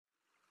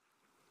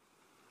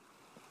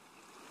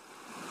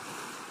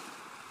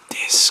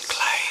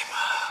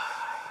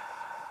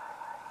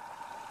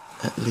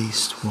At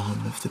least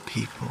one of the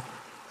people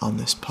on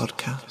this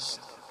podcast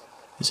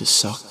is a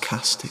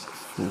sarcastic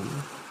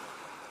fool.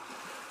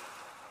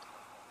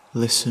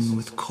 Listen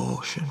with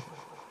caution.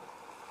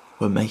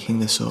 We're making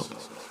this up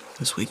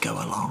as we go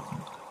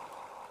along.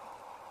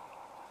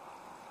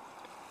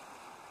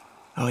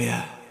 Oh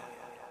yeah,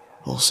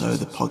 also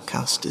the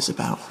podcast is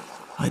about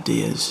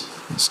ideas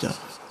and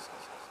stuff.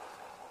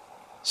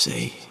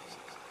 See,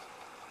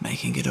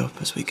 making it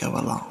up as we go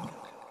along.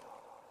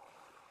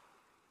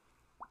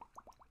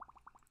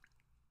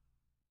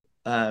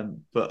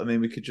 But I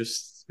mean, we could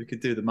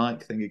do the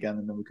mic thing again,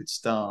 and then we could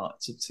start.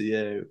 It's up to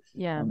you.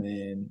 Yeah. I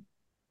mean,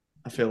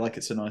 I feel like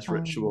it's a nice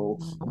ritual.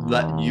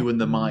 Let you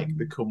and the mic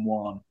become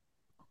one.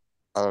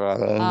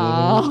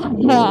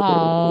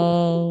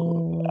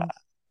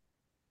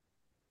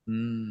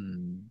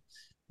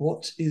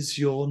 What is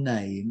your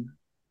name?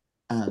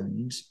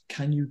 And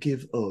can you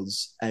give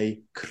us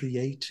a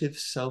creative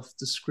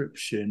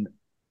self-description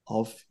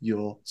of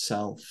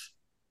yourself?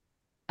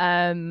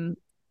 Hi,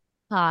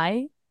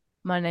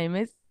 my name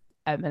is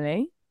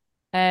Emily.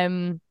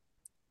 I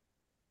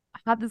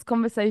had this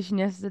conversation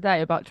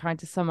yesterday about trying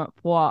to sum up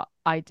what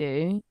I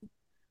do.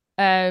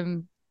 Yeah,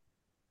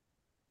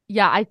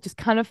 I just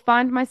kind of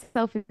find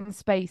myself in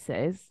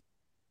spaces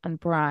and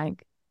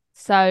brag.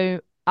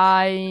 So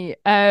I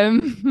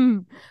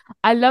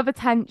I love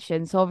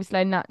attention. So obviously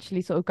I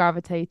naturally sort of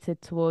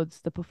gravitated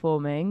towards the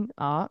performing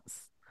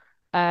arts.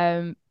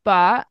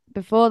 But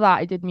before that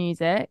I did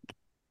music.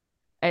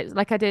 It's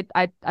like I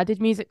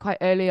did music quite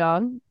early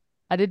on.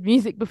 I did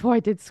music before I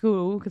did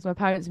school because my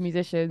parents are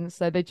musicians.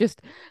 So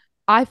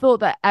I thought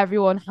that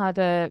everyone had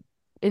a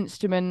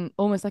instrument,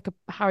 almost like a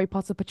Harry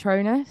Potter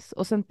Patronus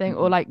or something,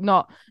 or like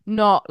not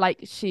like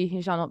she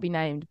who shall not be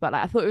named, but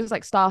like I thought it was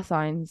like star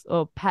signs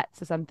or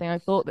pets or something. I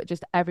thought that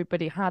just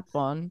everybody had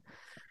one.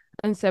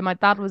 And so my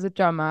dad was a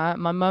drummer.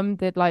 My mum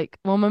did my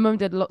mum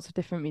did lots of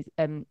different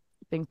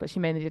things, but she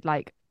mainly did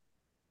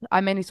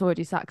I mainly saw her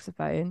do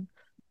saxophone.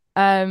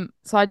 So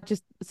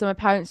my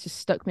parents just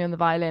stuck me on the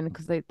violin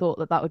because they thought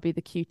that that would be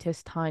the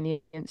cutest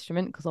tiny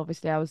instrument because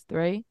obviously I was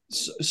 3.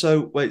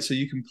 So wait, so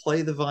you can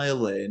play the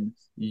violin,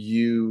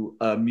 you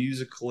are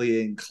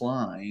musically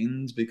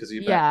inclined because of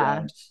your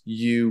background,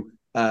 you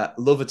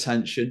love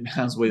attention,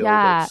 as we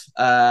all do.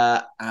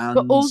 But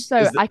And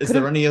also is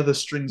there any other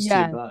strings to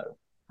your bow?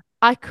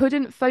 I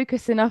couldn't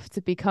focus enough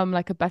to become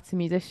like a better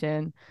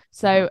musician.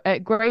 So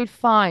at grade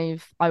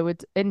 5, I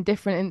would, in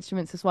different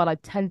instruments as well,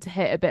 I'd tend to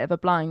hit a bit of a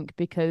blank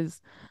because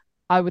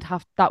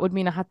that would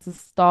mean I had to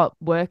start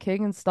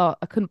working and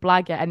I couldn't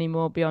blag it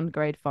anymore beyond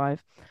grade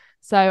 5.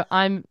 So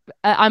I'm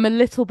a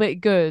little bit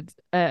good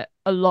at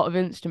a lot of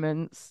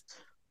instruments,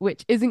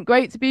 which isn't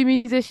great to be a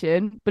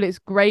musician, but it's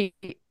great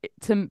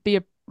to be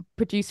a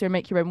producer and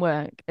make your own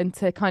work and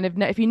to kind of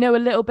know, if you know a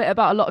little bit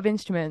about a lot of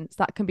instruments,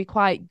 that can be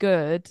quite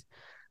good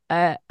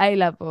A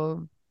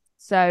level.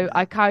 So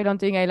I carried on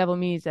doing A level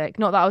music.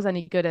 Not that I was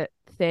any good at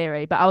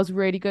theory, but I was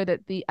really good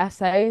at the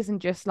essays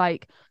and just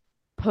like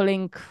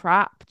pulling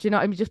crap. Do you know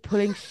what I mean? Just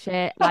pulling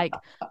shit. Like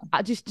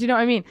do you know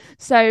what I mean?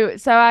 So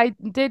I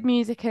did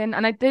music and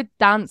I did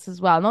dance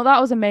as well. Not that I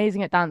was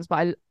amazing at dance, but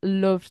I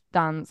loved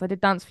dance. I did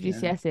dance for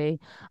GCSE.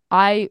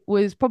 I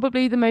was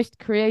probably the most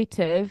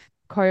creative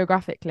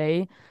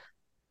choreographically,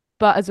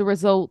 but as a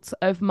result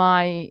of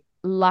my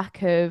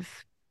lack of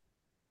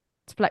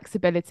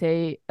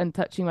flexibility and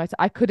touching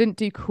I couldn't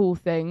do cool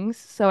things,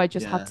 so I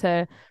just had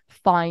to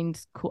find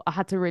cool. I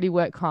had to really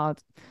work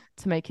hard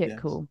to make it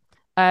cool.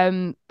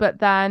 But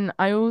then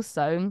I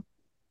also,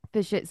 for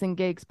shits and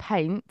gigs,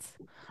 paint.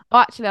 Oh,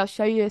 actually, I'll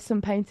show you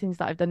some paintings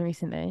that I've done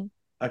recently.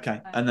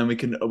 Okay, and then we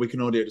can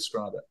audio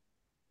describe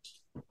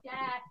it.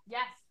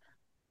 Yes.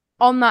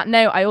 On that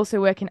note, I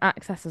also work in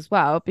access as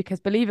well because,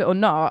 believe it or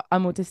not,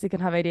 I'm autistic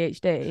and have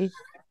ADHD.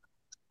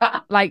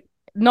 Like,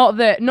 not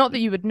that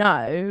you would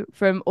know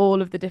from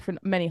all of the different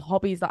many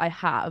hobbies that I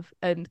have,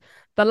 and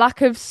the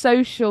lack of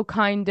social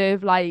kind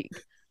of like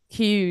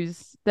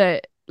cues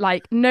that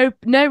like no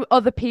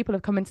other people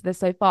have come into this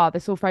so far.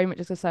 This all very much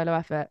just a solo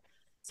effort.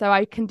 So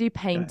I can do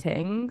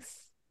paintings.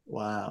 Okay.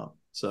 Wow.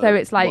 So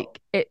it's like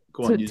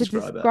to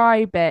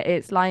describe it,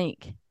 it's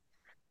like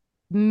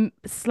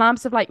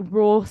slabs of like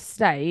raw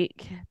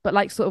steak, but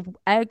like sort of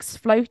eggs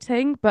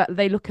floating, but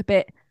they look a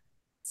bit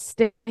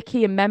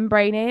sticky and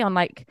membraney on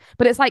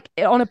but it's like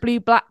on a blue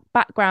black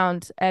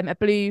background, a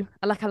blue,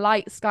 like a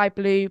light sky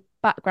blue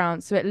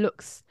background, so it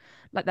looks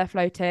like they're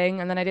floating.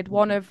 And then I did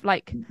one of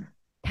like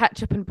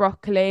ketchup and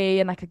broccoli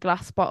and like a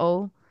glass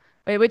bottle,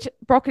 which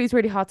broccoli is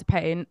really hard to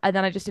paint. And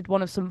then I just did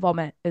one of some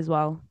vomit as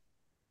well.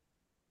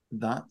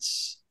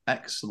 That's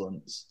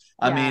excellent.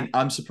 I mean,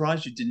 I'm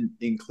surprised you didn't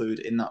include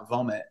in that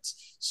vomit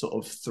sort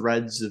of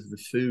threads of the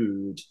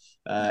food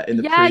in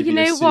the previous you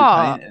know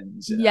what?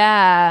 paintings.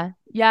 Yeah.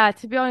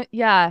 To be honest,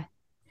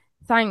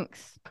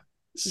 thanks.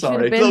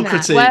 Sorry, a little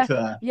critique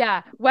there.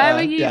 Yeah, where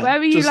were you? Where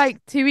were you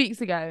like 2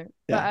 weeks ago?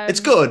 Yeah, it's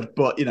good,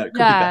 but it could be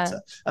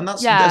better, and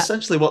that's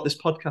essentially what this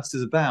podcast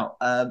is about.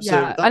 So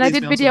and I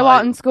did video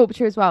art and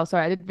sculpture as well.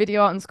 Sorry, I did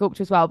video art and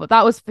sculpture as well, but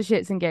that was for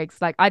shits and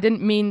gigs. Like, I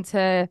didn't mean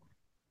to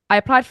I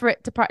applied for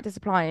it to practice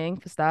applying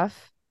for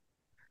stuff,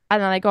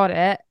 and then I got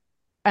it,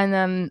 and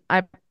then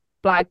I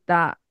blagged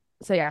that.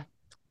 So yeah,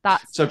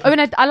 that's. So Oh,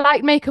 and I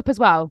like makeup as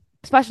well.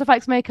 Special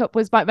effects makeup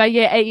was my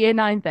year 8, year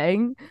 9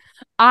 thing.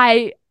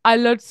 I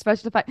loved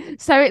special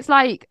effects. So it's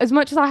like as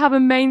much as I have a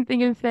main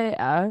thing in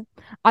theatre,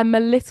 I'm a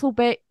little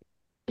bit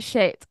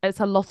shit. It's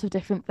a lot of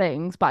different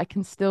things, but I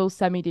can still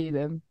semi do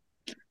them.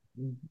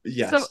 So,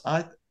 yes,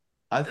 I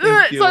think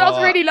so you that's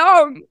are. really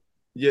long.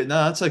 Yeah,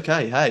 no, that's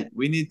okay. Hey,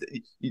 we need.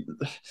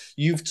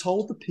 You've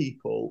told the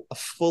people a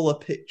fuller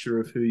picture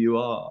of who you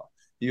are.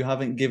 You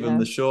haven't given Yeah,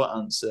 the short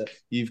answer.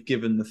 You've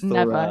given the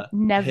never, thorough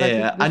never here,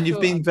 give the and you've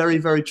short been very,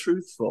 answer. very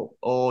truthful,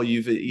 or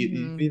you've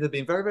Hmm. either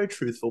been very, very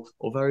truthful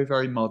or very,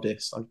 very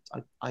modest.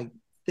 I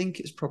think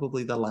it's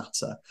probably the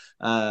latter,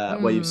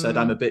 where you've said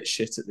I'm a Mm. bit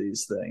shit at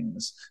these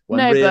things, when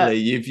No, really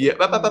but yeah.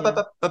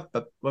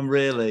 when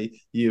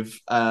really you've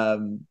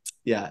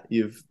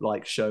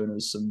like shown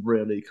us some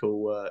really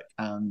cool work.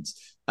 And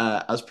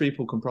as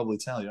people can probably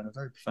tell, you're on a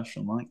very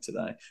professional mic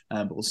today,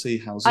 but we'll see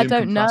how I Zoom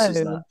don't compresses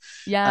that. know.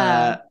 Yeah.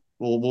 Uh,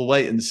 we'll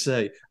wait and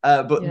see.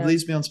 But Yeah.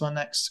 leads me on to my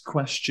next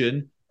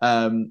question.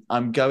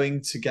 I'm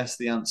going to guess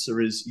the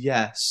answer is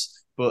yes,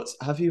 but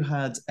have you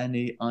had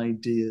any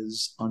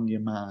ideas on your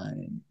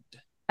mind?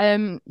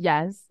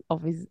 Yes,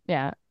 obviously,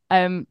 yeah.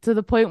 To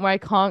the point where I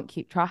can't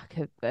keep track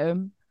of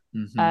them.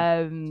 Mm-hmm.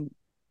 Um,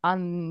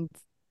 and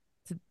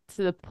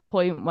to the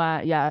point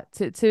where, yeah,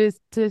 to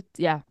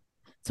yeah,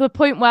 to a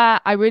point where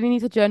I really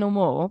need to journal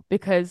more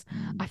because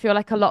I feel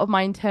like a lot of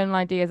my internal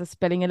ideas are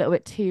spilling a little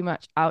bit too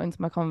much out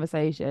into my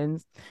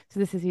conversations. So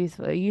this is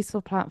a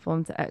useful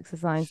platform to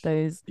exercise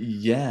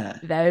Yeah.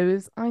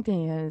 those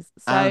ideas.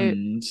 So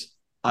And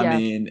I yeah,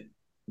 mean,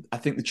 I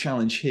think the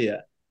challenge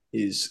here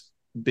is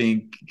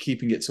being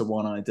keeping it to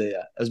one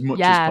idea as much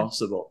as yeah.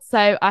 possible.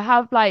 So I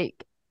have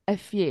like a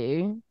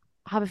few,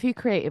 I have a few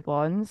creative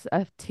ones. I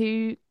have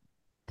two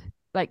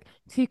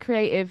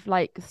creative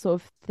like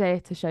sort of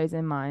theatre shows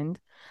in mind.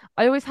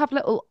 I always have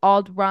little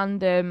odd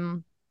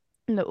random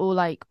little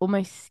like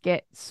almost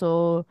skits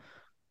or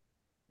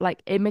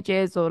like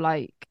images or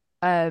like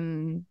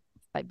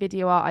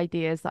video art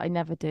ideas that I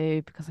never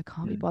do because I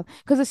can't be Mm. bothered.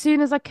 Because as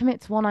soon as I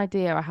commit to one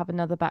idea, I have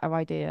another better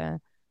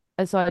idea.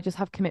 And so I just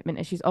have commitment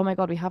issues. Oh my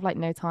God, we have like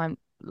no time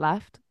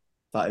left.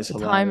 That is The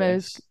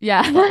timers,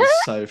 hilarious. That yeah. is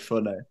so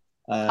funny.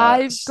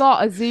 I've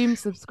got a Zoom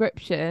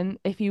subscription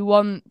if you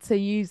want to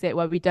use it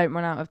where we don't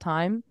run out of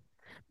time.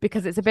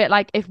 Because it's a bit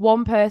like if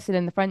one person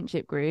in the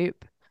friendship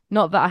group,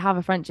 not that I have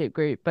a friendship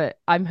group, but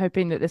I'm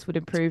hoping that this would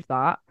improve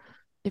that.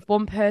 If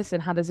one person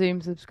had a Zoom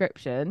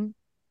subscription,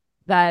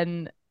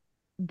 then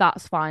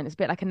that's fine. It's a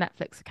bit like a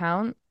Netflix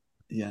account.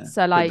 Yeah,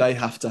 So but like, they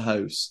have to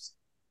host.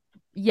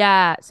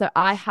 yeah, so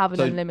I have an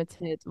So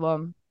unlimited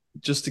one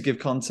just to give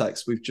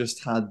context, we've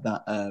just had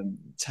that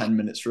 10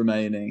 minutes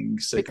remaining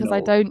because I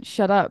signal. don't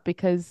shut up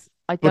because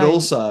I But don't.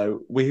 also,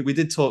 we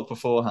did talk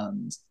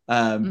beforehand,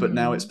 but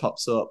now it's Mm.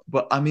 pops up.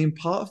 But I mean,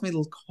 part of me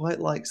quite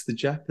likes the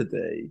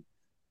Jeopardy,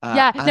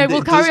 Yeah, no, and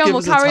we'll it does carry on. give We'll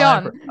us a carry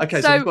time on. for.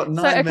 Okay, so we've So, got so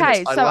 9 minutes. okay,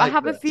 I so I like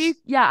have a few.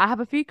 this. Yeah, I have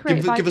a few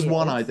creative Give us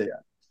one ideas. idea.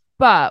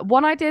 But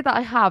one idea that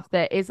I have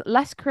that is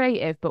less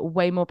creative but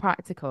way more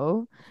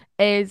practical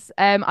is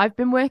I've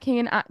been working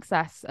in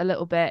Access a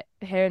little bit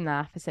here and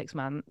there for 6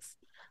 months.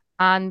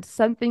 And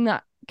something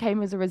that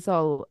came as a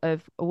result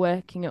of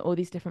working at all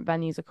these different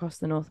venues across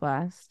the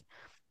Northwest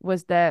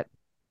was that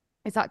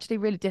it's actually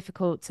really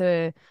difficult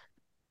to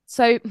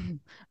so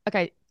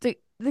okay, to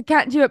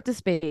catch you up to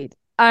speed.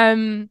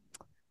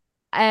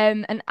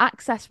 An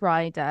access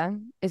rider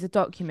is a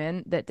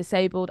document that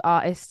disabled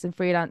artists and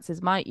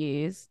freelancers might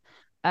use.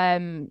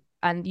 And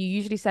you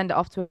usually send it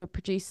off to a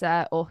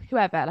producer or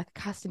whoever, like a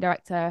casting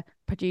director,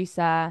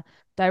 producer,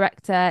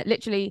 director,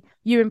 literally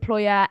your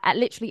employer, at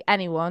literally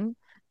anyone.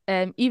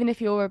 Even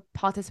if you're a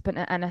participant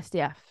at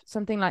NSDF,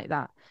 something like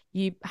that.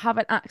 You have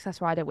an access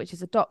rider, which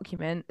is a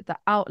document that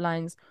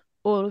outlines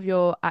all of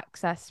your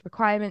access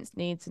requirements,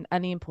 needs, and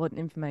any important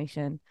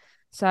information.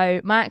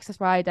 So my access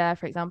rider,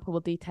 for example, will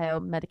detail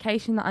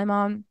medication that I'm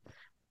on.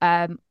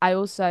 I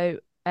also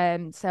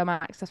say on my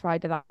access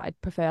rider that I'd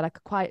prefer like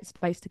a quiet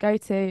space to go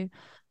to.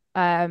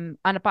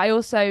 But I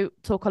also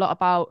talk a lot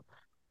about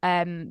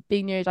being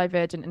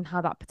neurodivergent and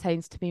how that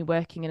pertains to me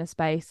working in a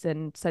space,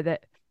 and so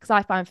that because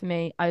I find for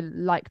me, I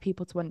like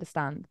people to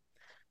understand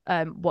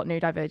what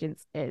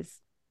neurodivergence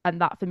is,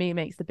 and that for me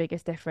makes the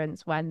biggest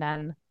difference when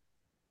then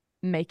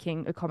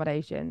making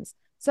accommodations.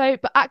 So,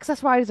 but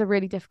access riders are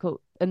really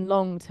difficult and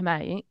long to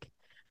make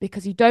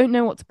because you don't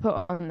know what to put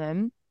on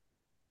them.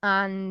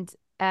 And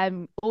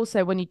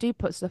also, when you do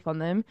put stuff on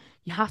them,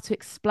 you have to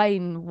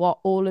explain what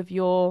all of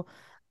your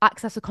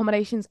access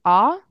accommodations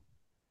are.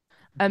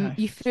 Okay.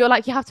 You feel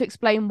like you have to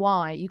explain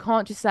why. You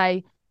can't just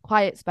say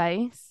quiet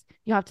space.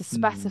 You have to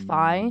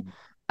specify.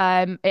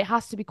 Hmm. It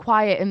has to be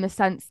quiet in the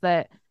sense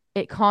that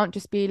it can't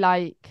just be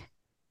like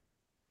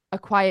a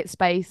quiet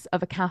space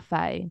of a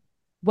cafe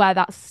where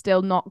that's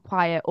still not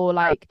quiet or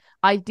like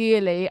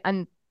ideally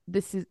and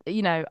this is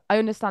I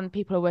understand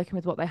people are working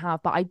with what they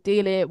have but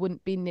ideally it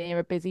wouldn't be near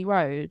a busy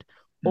road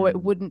or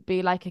it wouldn't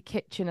be like a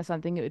kitchen or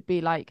something. It would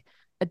be like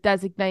a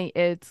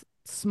designated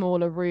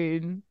smaller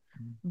room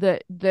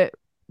that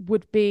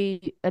would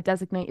be a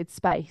designated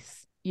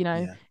space, you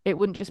know. Yeah. It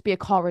wouldn't just be a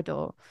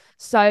corridor.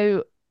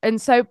 So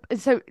for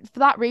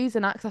that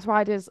reason, access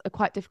riders are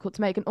quite difficult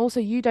to make. And also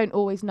you don't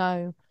always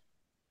know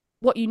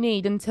what you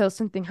need until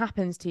something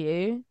happens to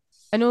you.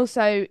 And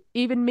also,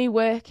 even me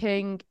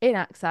working in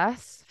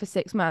access for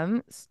 6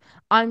 months,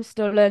 I'm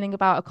still learning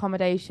about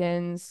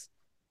accommodations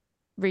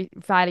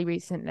fairly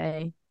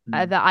recently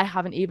that I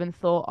haven't even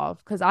thought of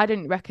because I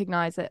didn't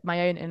recognize it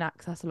my own in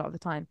access a lot of the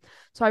time.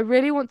 So I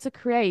really want to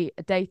create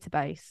a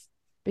database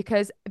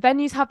because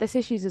venues have this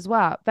issues as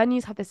well.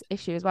 Venues have this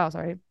issue as well,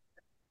 sorry,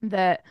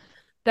 that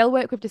they'll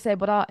work with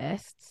disabled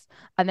artists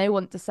and they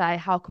want to say,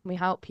 how can we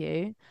help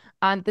you?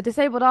 And the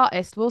disabled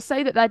artist will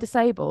say that they're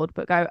disabled,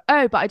 but go,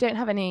 oh, but I don't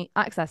have any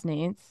access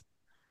needs.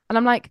 And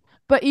I'm like,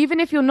 but even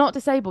if you're not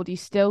disabled, you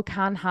still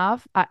can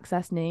have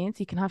access needs.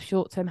 You can have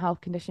short-term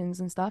health conditions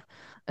and stuff.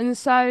 And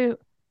so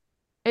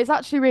it's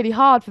actually really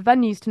hard for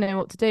venues to know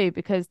what to do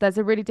because there's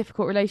a really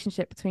difficult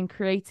relationship between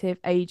creative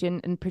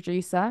agent and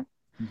producer.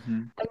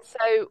 And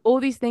so all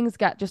these things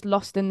get just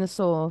lost in the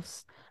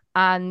source.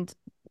 And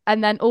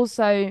then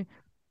also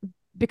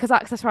because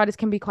access riders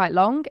can be quite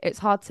long, it's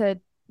hard to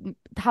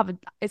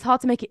it's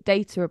hard to make it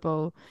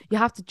dataable. You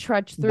have to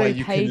trudge Where through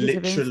you can pages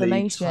of literally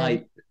information.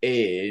 type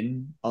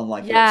in on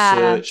like a little Yeah.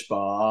 search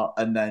bar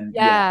and then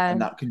Yeah.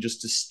 and that can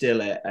just distill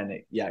it and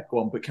it go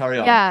on, but carry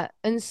on. Yeah.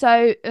 And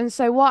so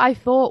what I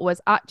thought was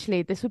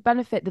actually this would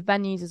benefit the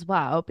venues as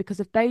well, because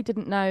if they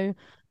didn't know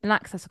an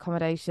access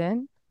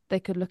accommodation, they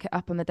could look it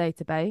up on the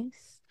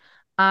database.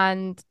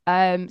 And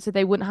so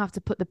they wouldn't have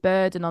to put the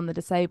burden on the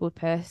disabled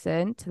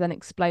person to then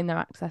explain their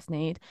access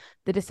need.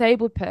 The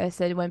disabled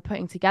person, when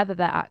putting together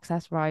their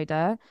access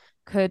rider,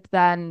 could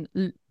then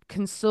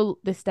consult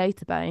this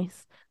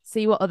database,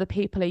 see what other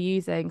people are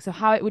using. So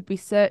how it would be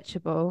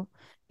searchable,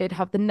 it'd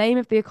have the name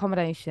of the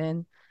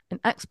accommodation,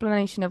 an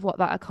explanation of what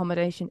that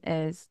accommodation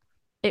is.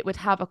 It would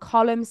have a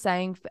column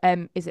saying,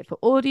 is it for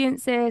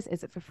audiences?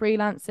 Is it for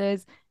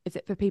freelancers? Is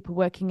it for people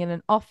working in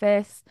an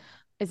office?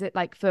 Is it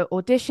like for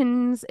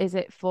auditions? Is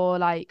it for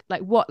like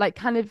what, like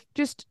kind of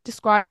just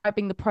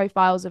describing the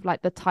profiles of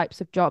like the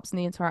types of jobs and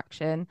the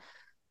interaction.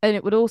 And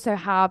it would also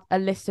have a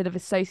list of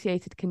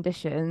associated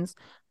conditions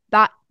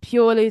that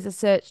purely is a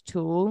search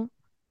tool,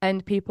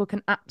 and people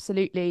can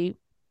absolutely,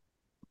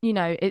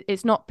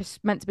 it's not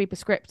meant to be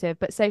prescriptive,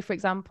 but say, for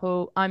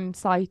example, I'm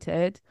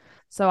sighted,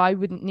 so I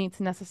wouldn't need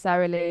to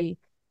necessarily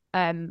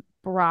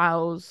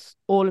browse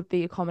all of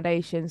the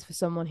accommodations for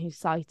someone who's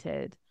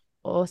sighted,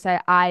 or say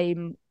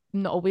I'm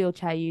not a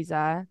wheelchair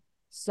user,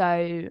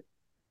 so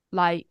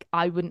like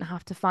I wouldn't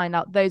have to find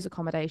out those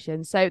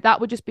accommodations. So that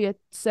would just be a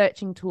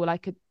searching tool. I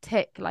could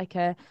tick like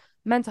a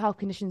mental health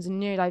conditions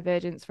and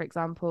neurodivergence, for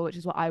example, which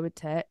is what I would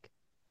tick.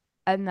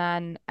 And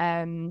then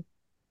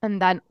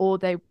or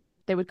they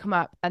would come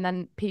up, and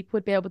then people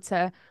would be able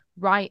to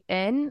write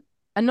in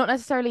and not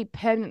necessarily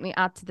permanently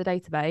add to the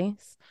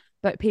database,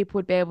 but people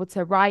would be able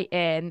to write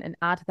in and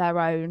add their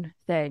own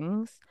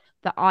things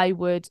that I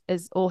would,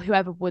 as or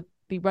whoever would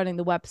be running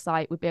the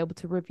website, would be able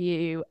to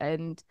review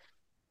and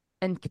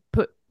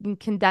put and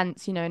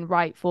condense, and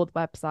write for the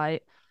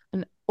website.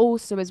 And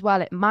also as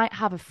well, it might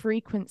have a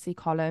frequency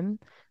column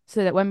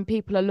so that when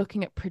people are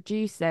looking at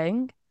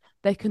producing,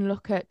 they can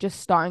look at just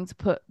starting to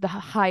put the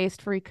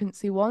highest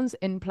frequency ones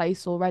in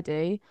place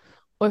already.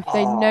 Or if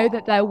they know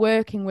that they're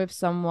working with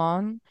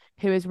someone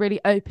who is really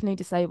openly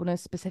disabled in a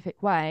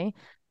specific way,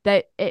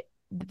 the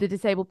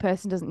disabled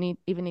person doesn't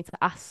even need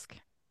to ask.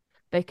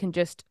 They can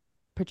just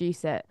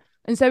produce it.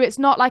 And so it's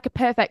not like a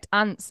perfect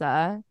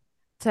answer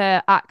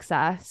to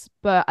access,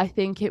 but I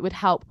think it would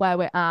help where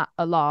we're at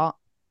a lot.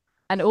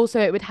 And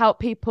also it would help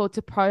people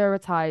to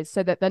prioritize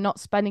so that they're not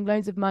spending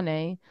loads of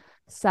money.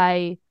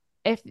 Say,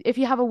 if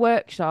you have a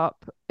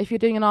workshop, if you're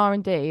doing an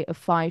R&D of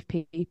 5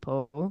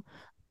 people,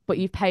 but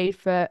you've paid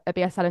for a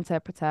BSL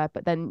interpreter,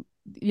 but then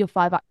your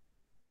 5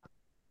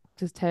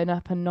 actors turn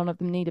up and none of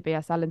them need a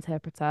BSL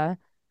interpreter,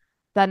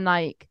 then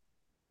like,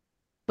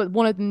 but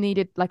one of them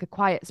needed like a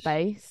quiet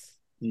space.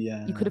 You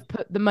could Yeah. have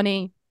put the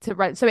money to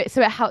rent. So it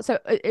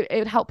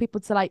would help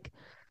people to like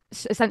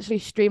essentially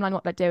streamline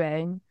what they're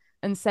doing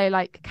and say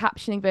like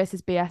captioning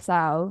versus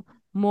BSL.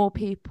 More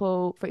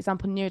people, for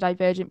example,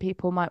 neurodivergent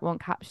people might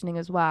want captioning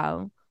as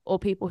well, or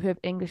people who have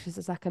English as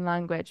a second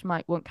language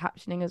might want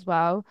captioning as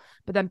well.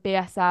 But then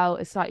BSL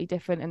is slightly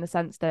different in the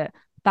sense that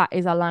that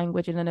is a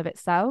language in and of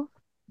itself,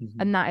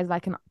 and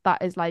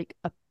that is like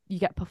you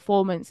get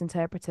performance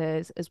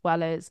interpreters as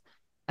well as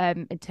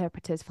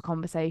interpreters for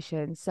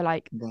conversations. So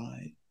like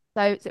Right.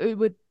 so it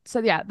would so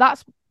yeah,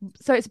 that's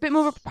so it's a bit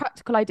more of a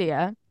practical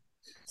idea.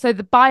 So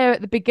the bio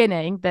at the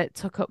beginning that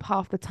took up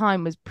half the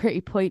time was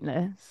pretty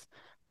pointless.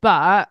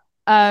 But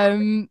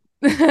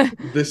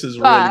This is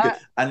really good. but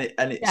And it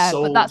yeah,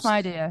 but that's solves, my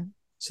idea.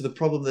 so the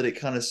problem that it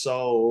kind of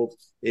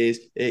solved is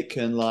it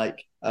can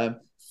like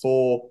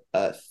for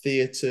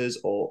theaters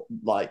or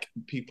like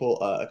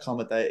people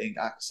accommodating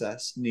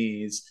access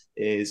needs,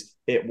 is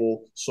it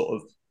will sort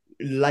of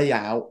lay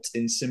out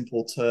in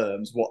simple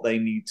terms what they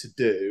need to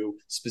do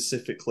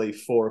specifically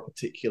for a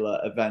particular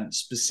event,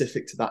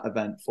 specific to that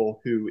event for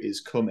who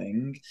is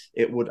coming.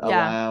 It would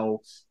allow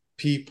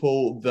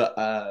people that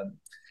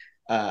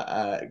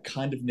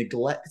kind of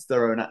neglect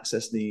their own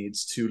access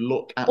needs to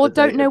look at or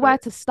don't know where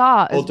to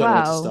start as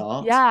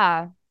well.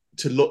 Yeah.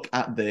 To look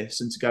at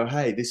this and to go,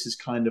 hey, this is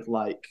kind of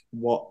like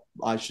what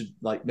I should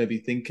like maybe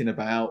be thinking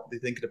about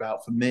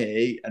for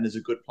me, and as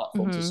a good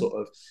platform to sort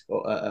of,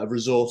 or a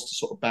resource to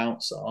sort of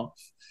bounce off.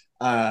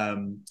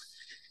 And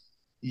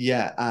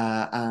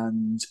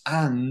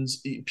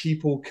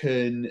people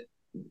can,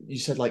 you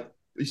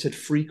said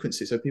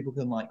frequency, so people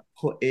can like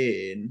put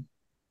in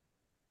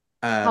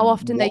how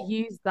often they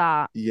use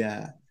that.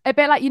 Yeah. A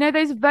bit like, you know,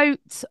 those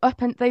votes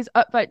up and those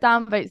up vote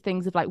down votes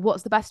things of like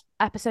what's the best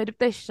episode of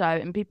this show,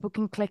 and people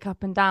can click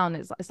up and down.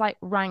 It's like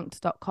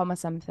ranked.com or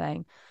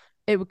something.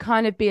 It would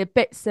kind of be a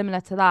bit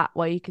similar to that,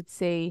 where you could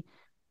see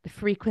the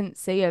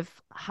frequency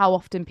of how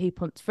often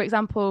people, for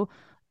example,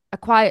 a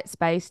quiet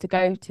space to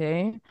go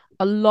to,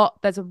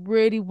 there's a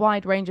really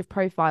wide range of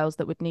profiles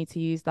that would need to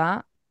use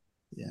that.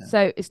 Yeah.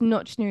 So it's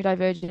not just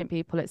neurodivergent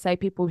people. It's say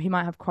people who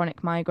might have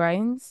chronic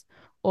migraines,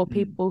 or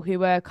people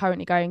who are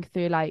currently going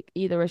through like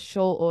either a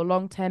short or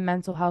long-term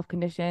mental health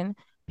condition,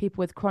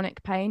 people with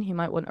chronic pain who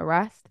might want a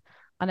rest.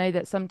 I know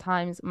that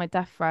sometimes my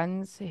deaf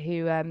friends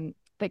who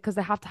because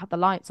they have to have the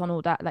lights on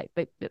all that, like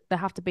they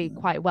have to be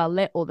quite well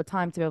lit all the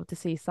time to be able to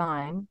see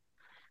sign.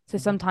 So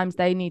sometimes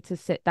they need to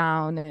sit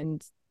down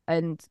and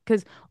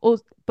because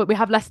all, but we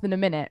have less than a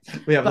minute.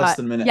 Less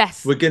than a minute.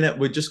 Yes, we're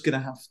just gonna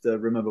have to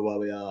remember where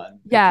we are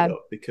and pick it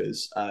up,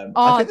 because I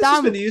think this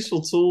has been a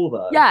useful tool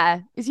though.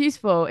 Yeah, it's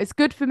useful. It's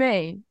good for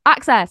me.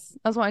 Access,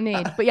 that's what I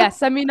need. But yeah,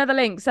 send me another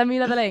link.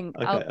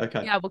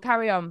 Okay. Yeah, we'll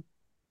carry on.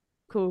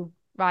 Cool.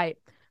 Right.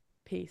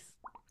 Peace.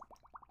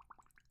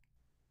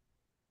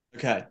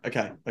 Okay.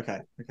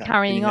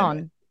 Carrying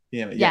on.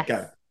 Yeah, yes.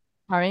 Go.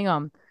 Carrying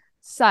on.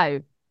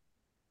 So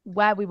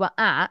where we were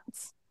at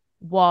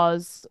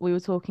was we were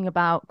talking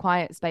about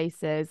quiet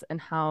spaces and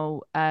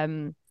how a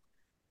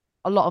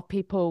lot of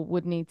people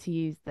would need to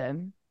use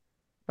them,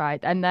 right?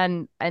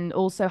 And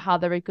also how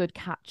they're a good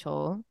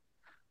catch-all,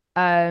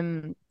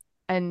 and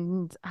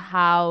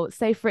how,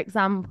 say for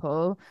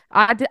example,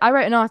 I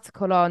wrote an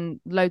article on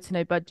low to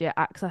no budget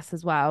access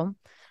as well.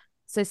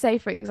 So say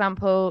for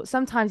example,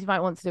 sometimes you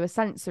might want to do a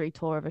sensory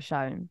tour of a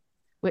show,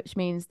 which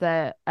means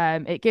that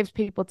it gives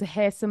people to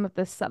hear some of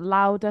the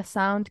louder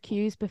sound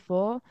cues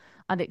before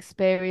and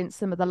experience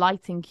some of the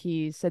lighting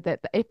cues, so that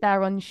if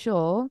they're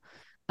unsure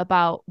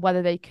about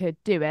whether they could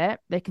do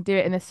it, they can do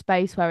it in a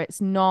space where it's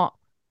not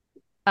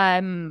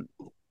where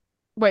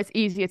it's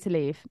easier to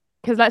leave.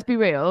 Because let's be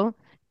real,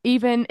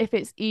 even if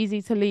it's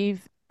easy to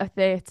leave a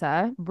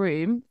theatre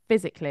room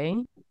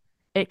physically,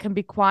 it can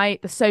be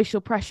the social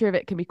pressure of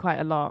it can be quite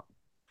a lot.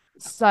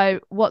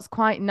 So what's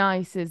quite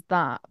nice is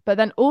that, but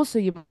then also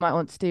you might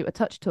want to do a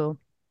touch tour,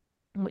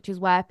 which is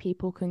where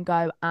people can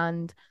go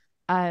and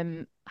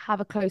have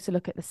a closer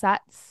look at the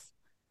sets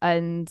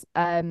and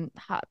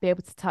be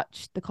able to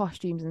touch the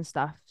costumes and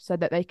stuff, so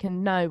that they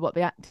can know what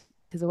the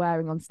actors are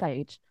wearing on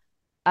stage,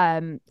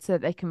 so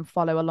that they can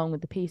follow along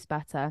with the piece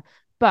better.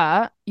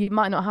 But you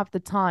might not have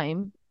the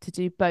time to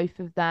do both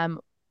of them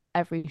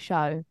every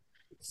show.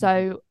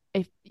 So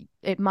if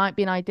it might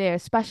be an idea,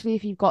 especially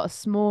if you've got a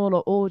smaller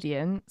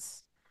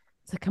audience,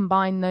 to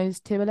combine those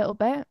two a little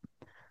bit,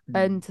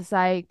 and to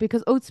say,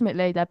 because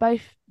ultimately they're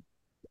both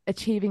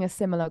achieving a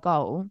similar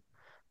goal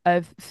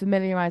of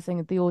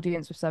familiarizing the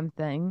audience with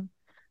something.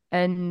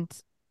 And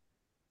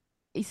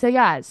so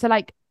it's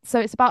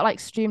about like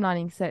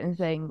streamlining certain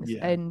things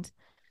and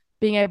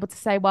being able to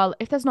say, well,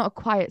 if there's not a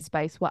quiet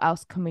space, what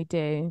else can we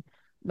do?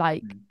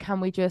 Like, can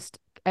we just,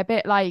 a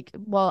bit like,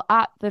 well,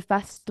 at the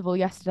festival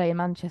yesterday in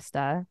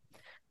Manchester,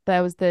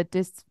 there was the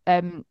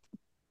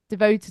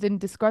Devoted and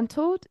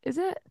Disgruntled, is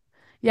it?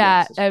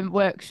 Yeah, yes,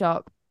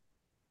 workshop.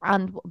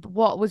 And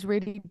what was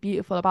really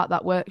beautiful about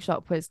that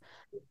workshop was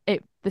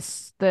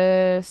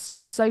the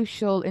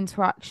social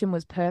interaction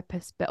was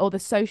or the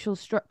social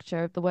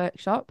structure of the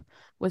workshop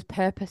was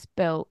purpose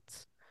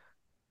built.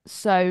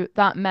 So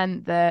that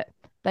meant that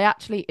they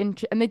actually and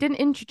they didn't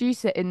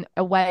introduce it in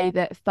a way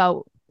that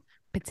felt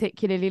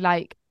particularly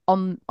like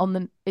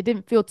it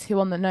didn't feel too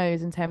on the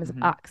nose in terms of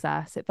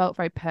access. It felt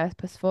very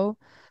purposeful,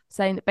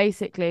 saying that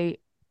basically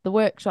the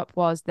workshop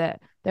was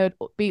that there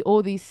would be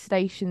all these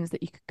stations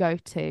that you could go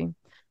to,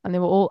 and they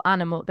were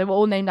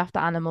all named after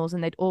animals,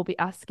 and they'd all be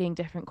asking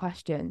different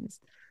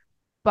questions.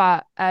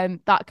 But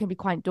that can be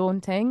quite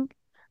daunting.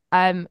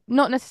 Not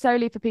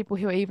necessarily for people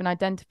who even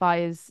identify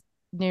as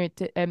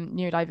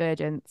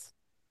neurodivergent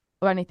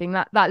or anything.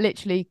 That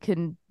literally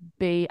can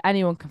be,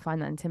 anyone can find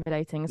that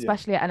intimidating,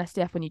 especially at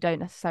NSDF, when you don't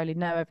necessarily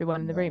know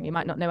everyone in the room. You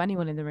might not know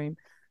anyone in the room.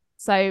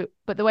 So,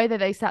 but the way that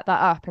they set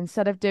that up,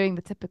 instead of doing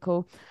the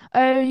typical,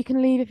 oh, you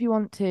can leave if you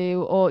want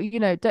to, or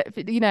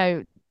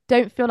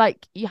don't feel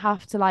like you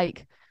have to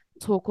like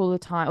talk all the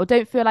time, or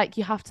don't feel like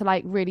you have to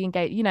like really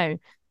engage,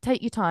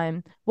 take your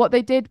time. What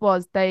they did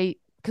was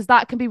because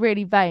that can be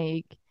really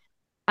vague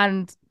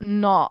and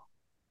not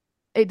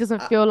it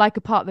doesn't I, feel like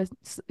a part of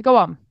this. Go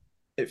on.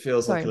 it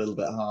feels like a Sorry. little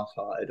bit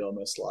half-hearted,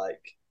 almost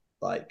like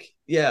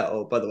yeah.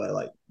 Oh, by the way,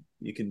 like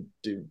you can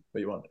do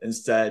what you want.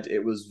 Instead,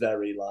 it was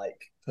very like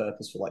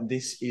purposeful. Like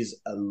this is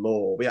a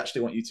law. We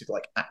actually want you to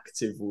like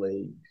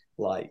actively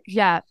like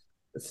Yeah.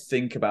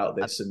 think about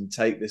uh, this and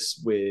take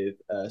this with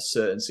a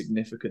certain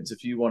significance.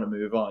 If you want to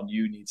move on,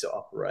 you need to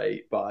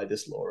operate by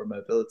this law of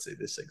mobility.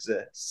 This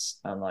exists,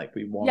 and like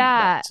we want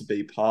Yeah. that to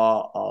be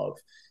part of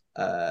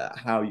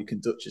how you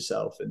conduct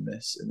yourself in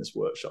this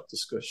workshop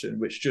discussion,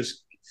 which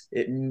just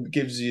it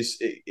gives you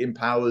it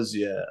empowers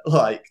you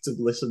like to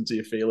listen to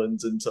your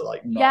feelings and to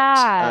like not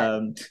Yeah.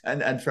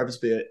 and for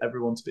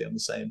everyone to be on the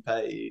same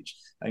page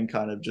and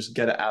kind of just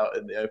get it out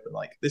in the open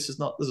like this is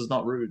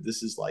not rude,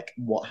 this is like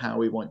what how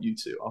we want you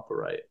to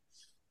operate.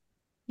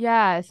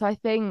 Yeah. So I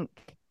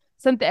think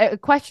something a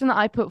question that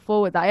I put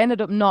forward that I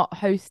ended up not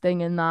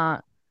hosting in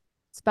that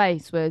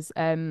space was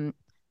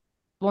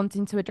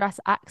wanting to address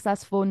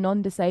access for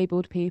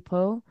non-disabled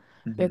people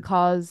Mm-hmm.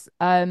 because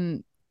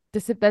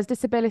there's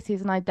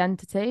disabilities and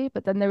identity,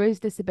 but then there is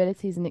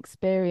disabilities and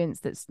experience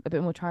that's a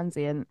bit more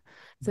transient.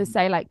 So Mm-hmm.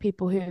 say like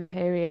people who have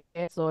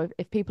periods, or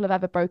if people have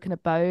ever broken a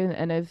bone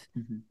and have,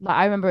 Mm-hmm. like,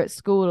 I remember at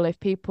school, if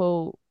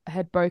people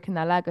had broken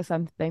their leg or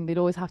something, they'd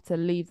always have to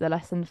leave the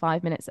lesson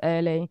 5 minutes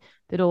early.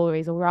 They'd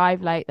always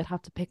arrive late. They'd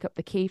have to pick up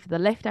the key for the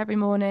lift every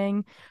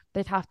morning.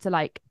 They'd have to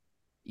like,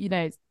 you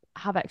know,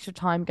 have extra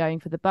time going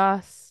for the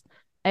bus.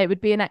 It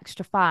would be an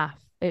extra faff.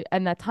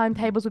 And their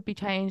timetables would be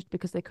changed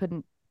because they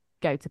couldn't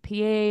go to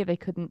PE, they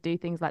couldn't do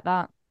things like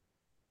that.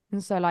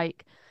 And so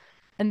like,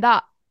 and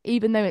that,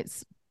 even though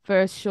it's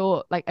for a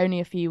short, like only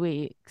a few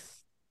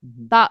weeks,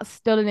 Mm-hmm. that's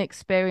still an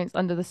experience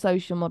under the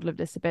social model of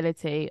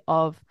disability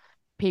of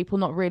people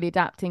not really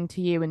adapting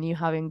to you and you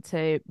having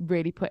to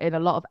really put in a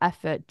lot of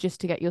effort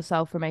just to get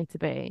yourself from A to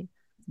B.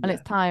 And Yeah.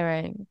 it's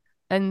tiring.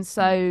 And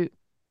Yeah.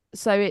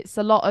 so it's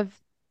a lot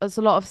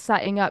of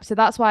setting up. So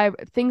that's why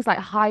things like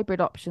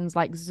hybrid options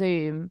like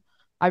Zoom,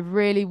 I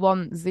really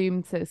want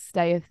Zoom to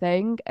stay a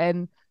thing.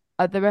 And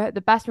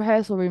the best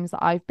rehearsal rooms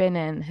that I've been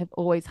in have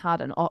always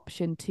had an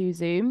option to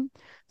Zoom,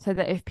 so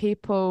that if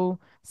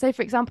people say,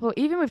 for example,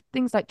 even with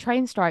things like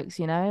train strikes,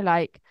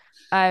 like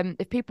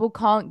if people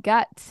can't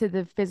get to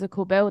the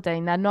physical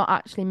building, they're not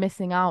actually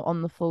missing out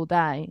on the full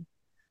day.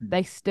 Mm.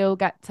 They still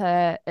get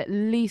to at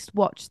least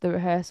watch the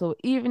rehearsal,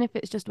 even if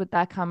it's just with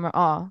their camera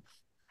off.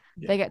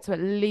 Yeah. They get to at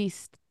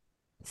least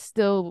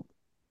still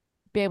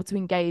be able to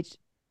engage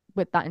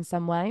with that in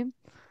some way.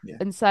 Yeah.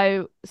 And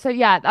so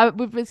yeah,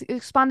 we've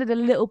expanded a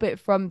little bit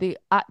from the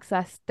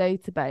access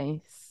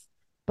database,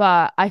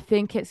 but I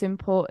think it's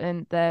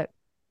important that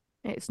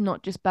it's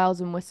not just bells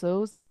and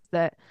whistles,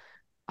 that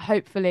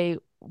hopefully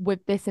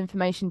with this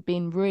information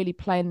being really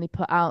plainly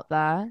put out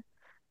there,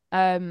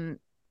 um,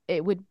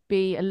 it would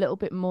be a little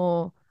bit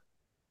more,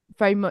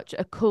 very much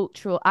a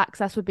cultural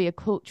access would be a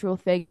cultural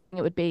thing.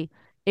 It would be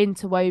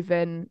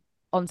interwoven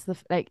onto the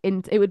like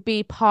in it would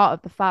be part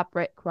of the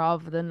fabric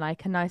rather than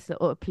like a nice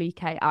little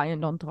applique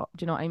ironed on top.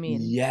 Do you know what I mean?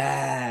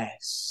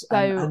 Yes. So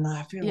And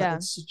I feel like yeah.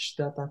 that's such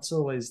that's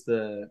always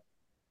the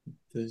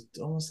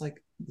almost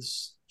like the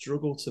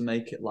struggle to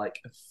make it like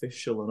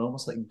official and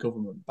almost like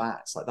government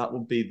backs. Like that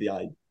would be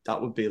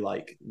that would be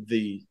like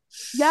the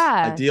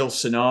Yeah. ideal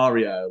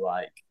scenario,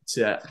 like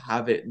to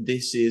have it.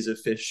 This is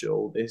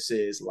official. This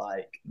is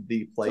like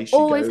the To place you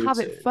always go have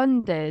it to.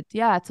 funded.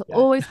 Yeah, to Yeah.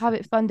 always have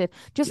it funded.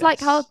 Yes.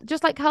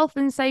 Just like health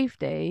and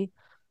safety.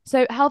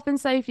 So health and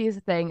safety is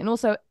a thing, and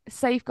also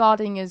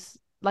safeguarding is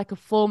like a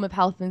form of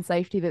health and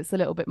safety that's a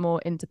little bit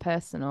more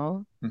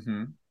interpersonal.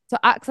 Mm-hmm. So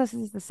access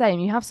is the same.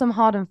 You have some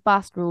hard and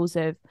fast rules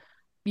of,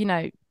 you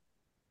know,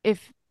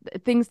 if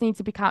things need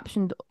to be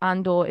captioned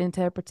and or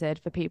interpreted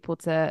for people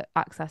to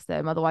access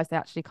them, otherwise they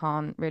actually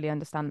can't really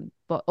understand,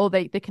 but or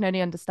they can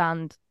only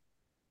understand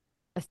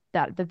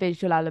that the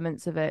visual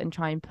elements of it and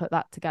try and put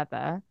that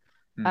together.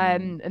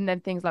 Mm. And then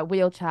things like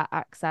wheelchair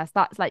access,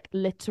 that's like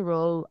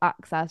literal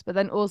access, but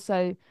then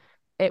also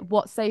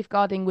what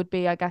safeguarding would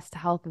be, I guess, to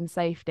health and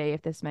safety,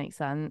 if this makes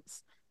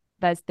sense.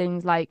 There's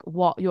things like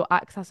what your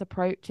access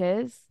approach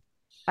is,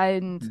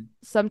 and Mm.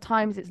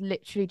 sometimes it's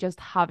literally just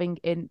having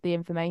in the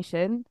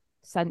information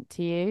sent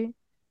to you.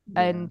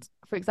 Yeah. And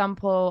for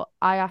example,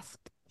 I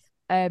asked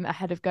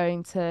ahead of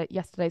going to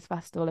yesterday's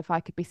festival if I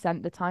could be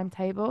sent the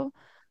timetable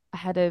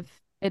ahead of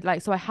it,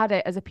 like, so I had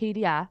it as a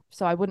PDF,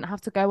 so I wouldn't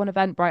have to go on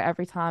Eventbrite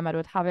every time. I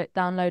would have it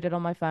downloaded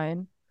on my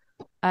phone,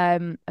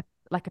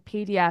 like a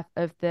PDF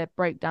of the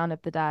breakdown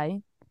of the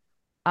day.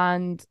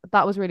 And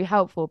that was really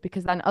helpful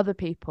because then other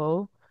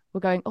people were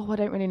going, oh, I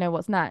don't really know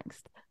what's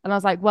next. And I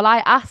was like, well, I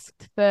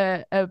asked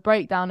for a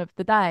breakdown of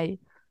the day,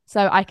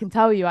 so I can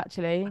tell you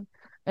actually.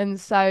 And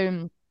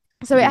so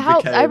it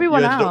helps You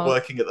everyone ended up out.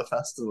 working at the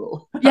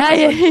festival, Yeah,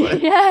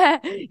 essentially. yeah,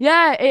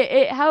 yeah.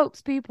 It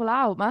helps people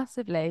out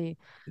massively.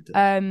 It does.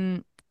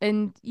 Um,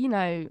 and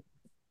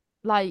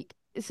like,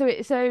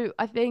 so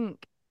I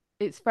think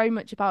it's very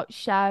much about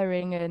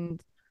sharing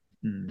and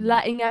Mm.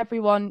 letting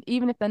everyone,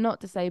 even if they're not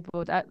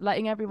disabled,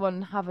 letting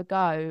everyone have a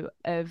go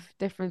of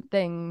different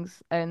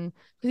things. And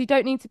because you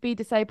don't need to be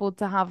disabled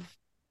to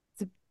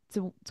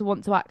to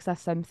want to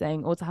access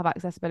something or to have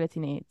accessibility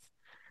needs.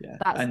 Yeah.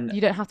 That's And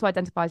you don't have to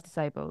identify as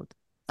disabled.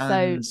 So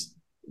and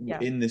yeah.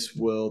 in this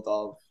world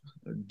of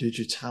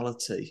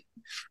digitality,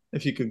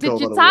 if you could call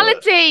that a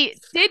word, Digitality,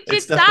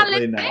 it's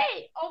definitely digitality. not.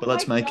 Oh But my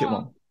let's make it God.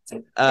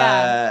 one.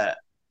 Yeah.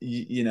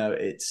 You know,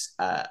 it's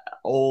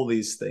all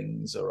these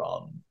things are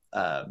on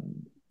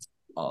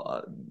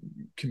uh,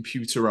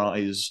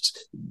 computerized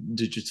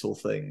digital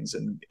things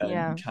and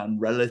Yeah. can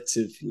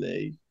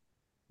relatively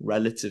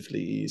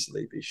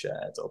easily be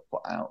shared or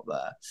put out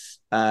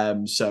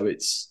there. So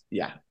it's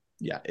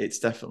it's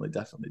definitely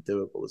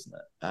doable, isn't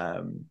it?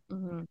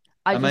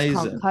 I just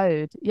can't Amazing.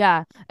 code.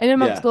 Yeah. And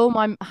amongst Yeah, all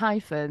my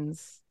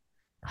hyphens,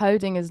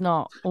 coding is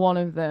not one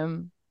of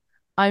them.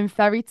 I'm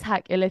very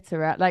tech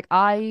illiterate. Like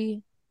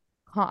I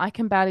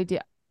can barely do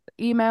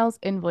emails,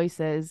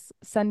 invoices,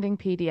 sending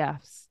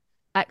PDFs,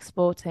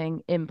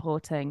 exporting,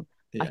 importing.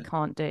 I yeah,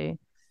 can't do.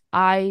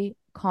 I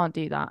can't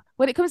do that.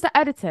 When it comes to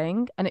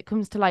editing and it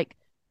comes to like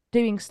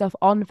doing stuff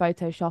on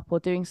Photoshop or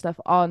doing stuff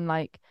on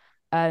like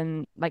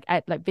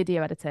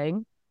video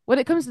editing, when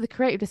it comes to the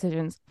creative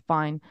decisions,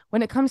 fine.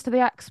 When it comes to the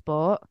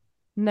export,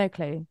 no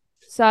clue.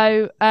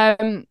 So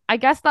I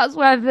guess that's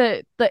where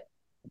the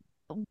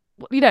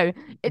you know,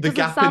 it the doesn't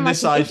gap in sound like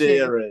this an issue.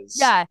 idea is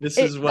Yeah, this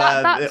it is that where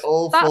it that's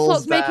all that's falls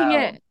what's making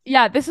down. it.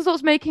 Yeah, this is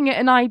what's making it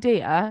an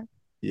idea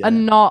Yeah,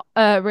 and not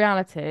a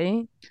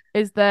reality.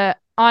 Is that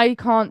I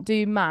can't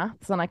do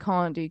maths and I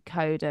can't do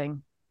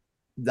coding.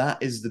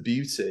 that is the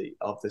beauty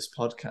of this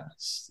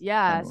podcast,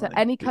 Yeah, so Emily,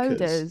 any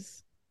because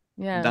coders.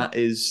 Yeah, that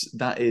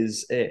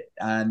is it.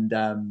 And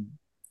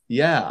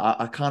yeah,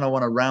 I kind of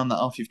want to round that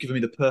off. You've given me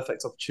the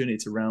perfect opportunity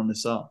to round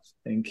this off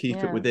and keep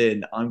it yeah,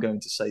 within, I'm going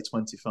to say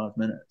 25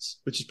 minutes,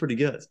 which is pretty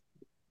good.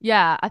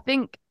 yeah. I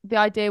think the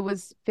idea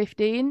was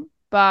 15,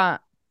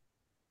 but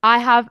I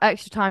have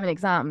extra time in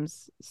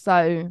exams,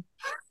 so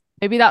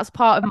maybe that's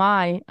part of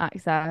my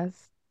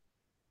access.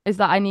 Is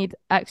that I need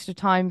extra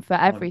time for on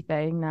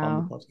everything on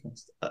the now.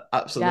 podcast. Yeah.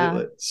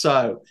 Absolutely.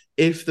 So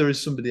if there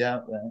is somebody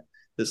out there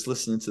that's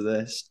listening to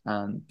this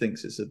and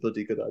thinks it's a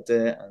bloody good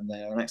idea and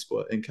they are an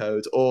expert in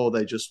code, or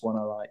they just want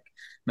to like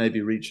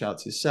maybe reach out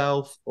to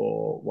yourself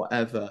or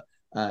whatever,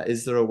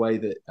 is there a way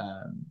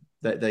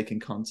that they can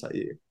contact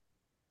you?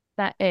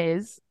 That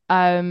is.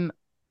 I'm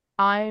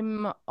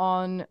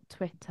on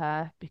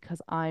Twitter because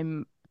I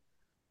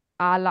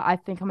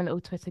think I'm a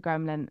little Twitter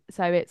gremlin.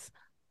 So it's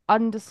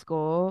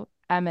underscore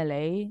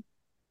Emily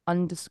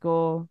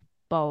underscore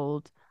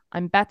bold.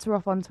 I'm better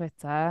off on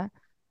Twitter.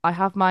 I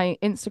have my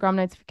Instagram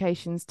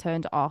notifications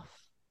turned off,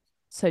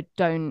 so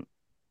don't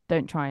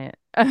try it.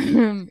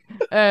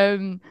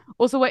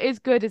 Also, what is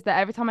good is that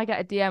every time I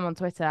get a DM on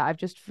Twitter, I've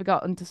just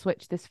forgotten to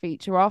switch this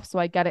feature off, so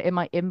I get it in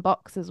my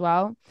inbox as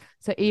well.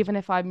 So Yeah. even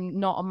if I'm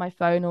not on my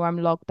phone or I'm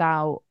logged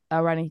out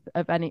or any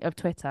of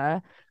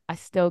Twitter, I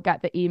still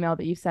get the email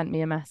that you sent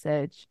me a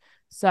message.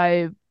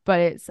 So, but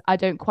it's I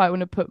don't quite want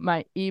to put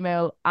my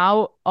email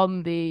out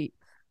on the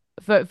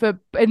for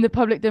in the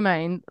public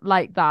domain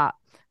like that.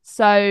 That's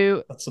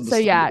So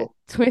yeah, understandable.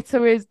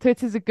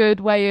 Twitter's a good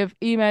way of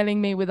emailing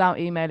me without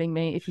emailing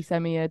me if you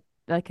send me a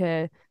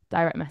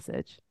direct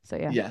message. So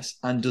yeah, Yes,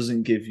 and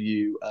doesn't give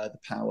you the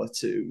power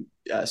to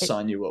it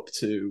sign you up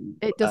to.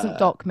 it doesn't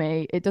dock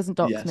me. It doesn't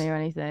dox me Yes. or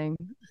anything.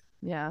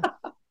 Yeah.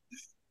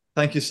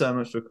 Thank you so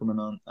much for coming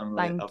on,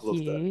 Emily. I've Thank loved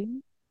it.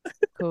 you.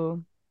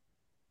 Cool.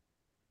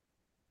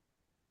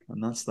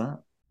 And that's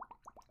that.